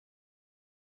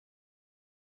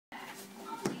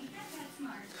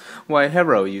Why,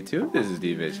 hello YouTube, this is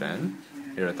D-Vision,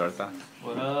 here at Torta.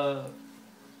 What up?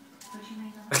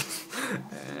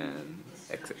 And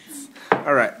exits.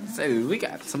 Alright, so we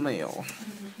got some mail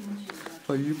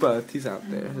for you buddies out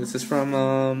there. This is from,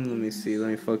 let me see, let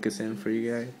me focus in for you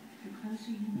guys.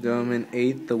 Domain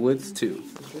 8, The Woods 2.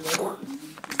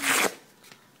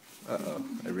 Uh-oh,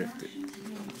 I ripped it.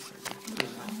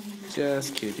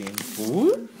 Just kidding.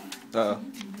 Whoop. Uh-oh,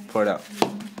 pour it out.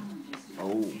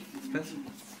 Oh.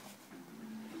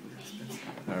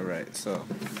 Alright, so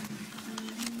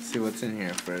let's see what's in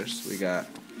here first. We got,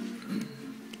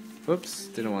 whoops,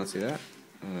 didn't want to see that.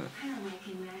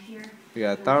 We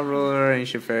got Thought Ruler,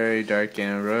 Ancient Fairy, Dark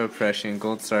End, Royal Oppression,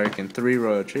 Gold Sark, and 3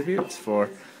 Royal Tributes for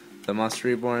the Monster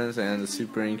Reborns and the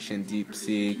Super Ancient Deep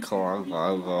Sea.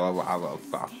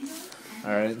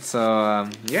 Alright, so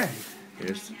yeah,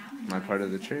 here's my part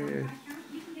of the trade.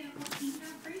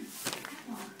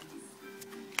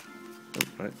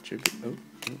 What tribute? Oh,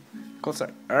 Gold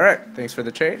Sark. Alright, thanks for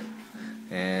the trade.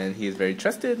 And he is very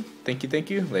trusted. Thank you,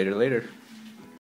 thank you. Later, later.